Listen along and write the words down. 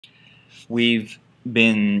We've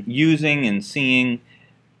been using and seeing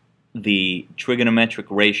the trigonometric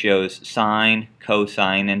ratios sine,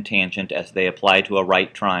 cosine, and tangent as they apply to a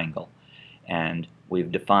right triangle. And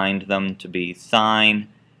we've defined them to be sine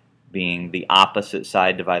being the opposite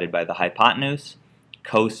side divided by the hypotenuse,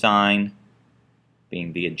 cosine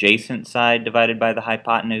being the adjacent side divided by the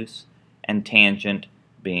hypotenuse, and tangent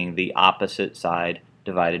being the opposite side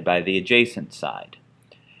divided by the adjacent side.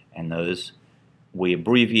 And those we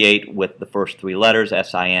abbreviate with the first three letters,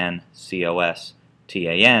 SIN, COS,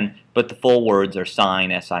 TAN, but the full words are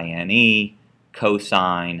sine, SINE,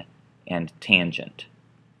 cosine, and tangent.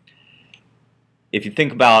 If you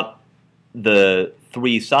think about the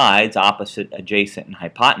three sides, opposite, adjacent, and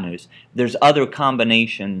hypotenuse, there's other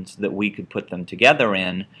combinations that we could put them together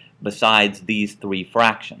in besides these three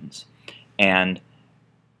fractions. And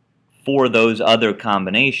for those other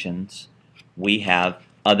combinations, we have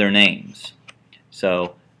other names.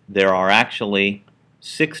 So there are actually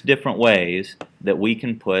 6 different ways that we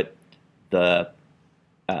can put the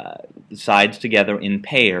sides together in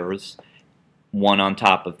pairs, one on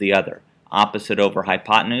top of the other. Opposite over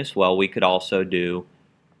hypotenuse, well, we could also do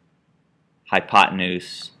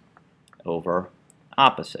hypotenuse over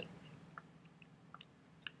opposite.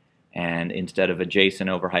 And instead of adjacent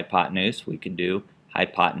over hypotenuse, we could do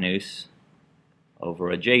hypotenuse over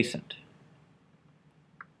adjacent.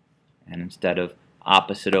 And instead of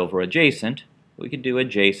opposite over adjacent, we could do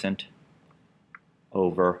adjacent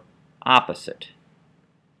over opposite.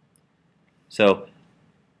 So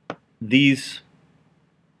these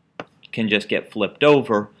can just get flipped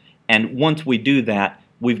over, and once we do that,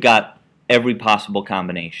 we've got every possible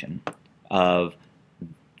combination of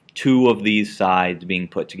 2 of these sides being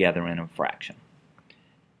put together in a fraction.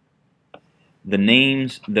 The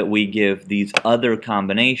names that we give these other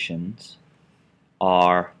combinations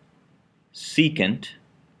are secant,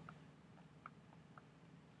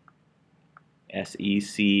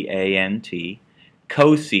 S-E-C-A-N-T,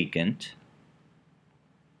 cosecant,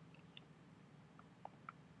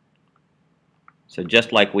 so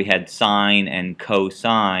just like we had sine and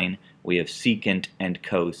cosine, we have secant and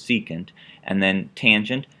cosecant, and then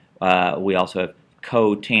tangent, we also have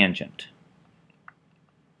cotangent.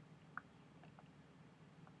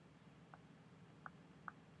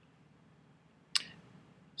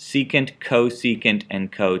 Secant, cosecant,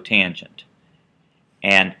 and cotangent.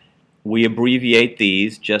 And we abbreviate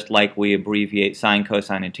these just like we abbreviate sine,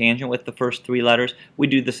 cosine, and tangent with the first 3 letters. We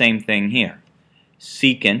do the same thing here.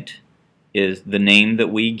 Secant is the name that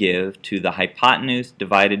we give to the hypotenuse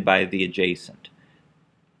divided by the adjacent.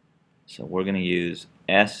 So we're going to use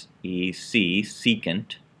SEC,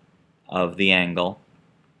 secant of the angle,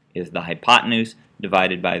 is the hypotenuse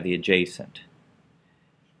divided by the adjacent.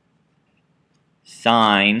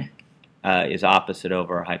 Sine is opposite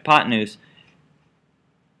over hypotenuse.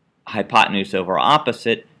 Hypotenuse over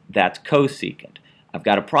opposite, that's cosecant. I've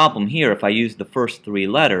got a problem here. If I use the first 3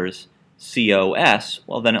 letters, COS,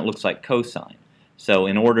 well then it looks like cosine. So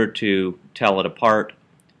in order to tell it apart,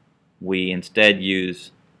 we instead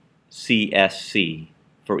use CSC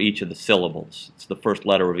for each of the syllables. It's the first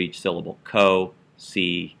letter of each syllable.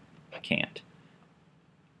 Co-secant.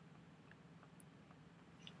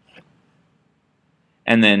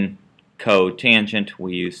 And then cotangent,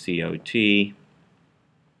 we use COT.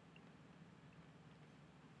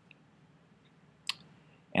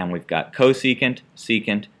 And we've got cosecant,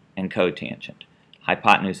 secant, and cotangent.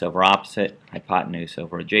 Hypotenuse over opposite, hypotenuse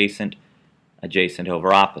over adjacent, adjacent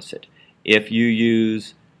over opposite. If you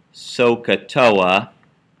use SOHCAHTOA,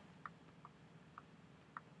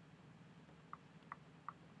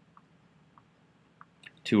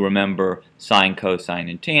 to remember sine, cosine,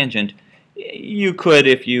 and tangent, you could,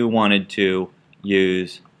 if you wanted to,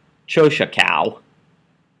 use CHOSHACOW.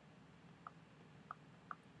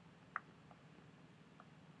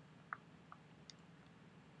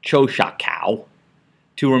 CHOSHACOW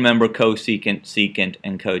to remember cosecant, secant,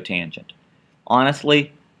 and cotangent.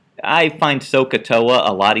 Honestly, I find SOHCAHTOA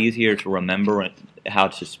a lot easier to remember how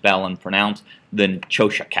to spell and pronounce than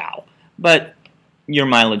CHOSHACOW, but your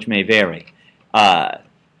mileage may vary.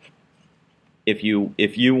 If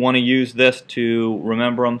you want to use this to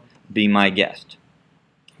remember them, be my guest.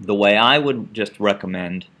 The way I would just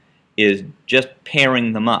recommend is just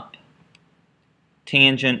pairing them up.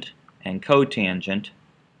 Tangent and cotangent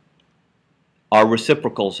are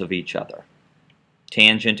reciprocals of each other.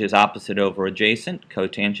 Tangent is opposite over adjacent,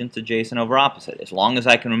 cotangent is adjacent over opposite. As long as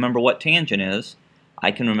I can remember what tangent is,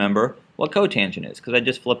 I can remember what cotangent is, because I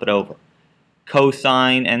just flip it over.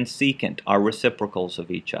 Cosine and secant are reciprocals of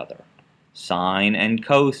each other. Sine and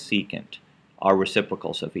cosecant are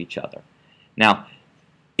reciprocals of each other. Now,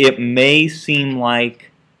 it may seem like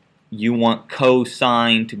you want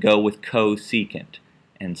cosine to go with cosecant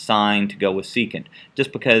and sine to go with secant,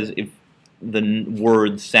 just because if the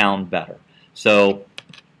words sound better. So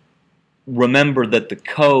remember that the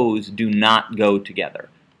cos do not go together.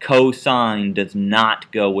 Cosine does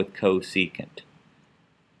not go with cosecant.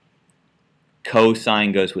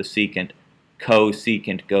 Cosine goes with secant.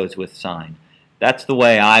 Cosecant goes with sine. That's the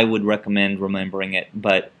way I would recommend remembering it,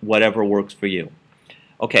 but whatever works for you.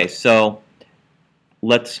 Okay, so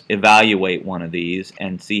let's evaluate one of these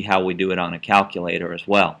and see how we do it on a calculator as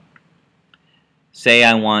well. Say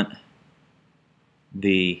I want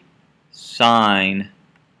the sine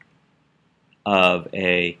of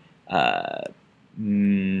a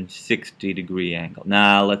 60-degree angle.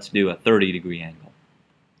 Now let's do a 30-degree angle.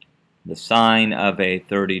 The sine of a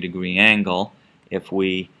 30-degree angle, if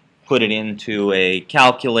we put it into a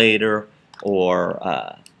calculator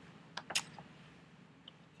or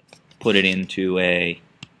put it into a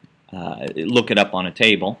look it up on a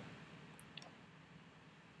table,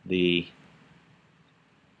 the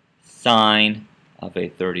sine of a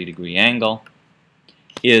 30-degree angle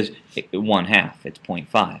is 1/2. It's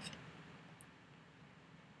 0.5.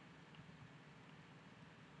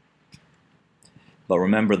 But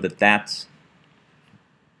remember that that's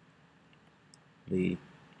the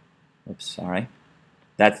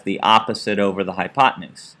that's the opposite over the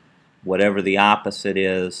hypotenuse. Whatever the opposite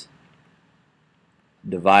is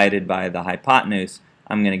divided by the hypotenuse,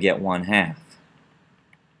 I'm going to get 1/2.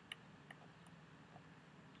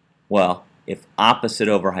 Well, if opposite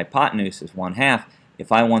over hypotenuse is 1/2,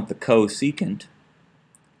 if I want the cosecant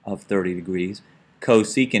of 30 degrees,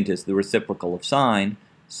 cosecant is the reciprocal of sine,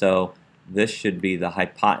 so this should be the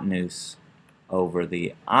hypotenuse over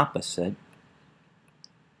the opposite.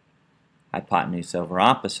 Hypotenuse over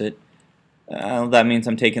opposite. That means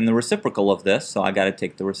I'm taking the reciprocal of this, so I got to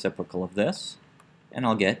take the reciprocal of this, and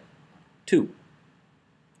I'll get 2.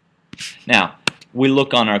 Now, we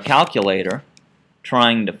look on our calculator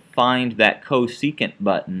trying to find that cosecant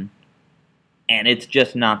button, and it's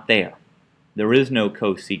just not there. There is no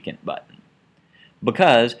cosecant button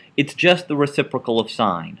because it's just the reciprocal of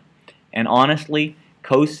sine. And honestly,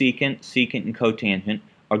 cosecant, secant, and cotangent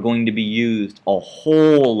are going to be used a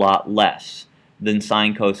whole lot less than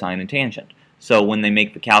sine, cosine, and tangent. So when they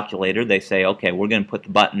make the calculator, they say, okay, we're going to put the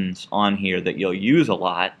buttons on here that you'll use a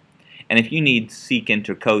lot, and if you need secant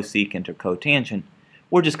or cosecant or cotangent,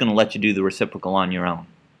 we're just going to let you do the reciprocal on your own.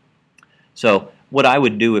 So what I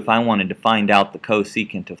would do if I wanted to find out the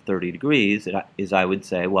cosecant of 30 degrees is I would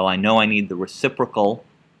say, well, I know I need the reciprocal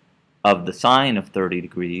of the sine of 30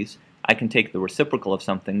 degrees. I can take the reciprocal of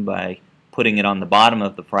something by putting it on the bottom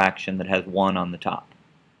of the fraction that has 1 on the top.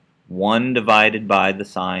 1 divided by the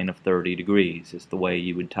sine of 30 degrees is the way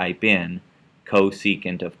you would type in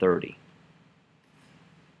cosecant of 30.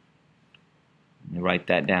 Let me write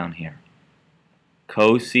that down here.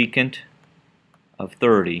 Cosecant of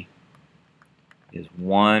 30 is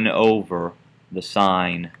 1 over the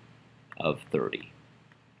sine of 30.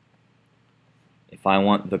 If I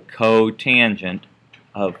want the cotangent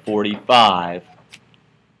of 45,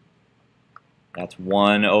 that's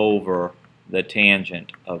 1 over the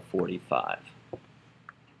tangent of 45.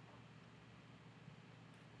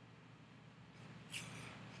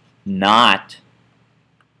 Not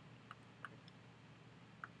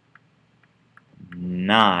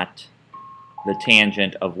the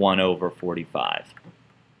tangent of 1 over 45.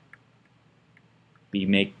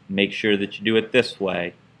 Make sure that you do it this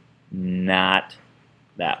way, not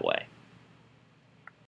that way.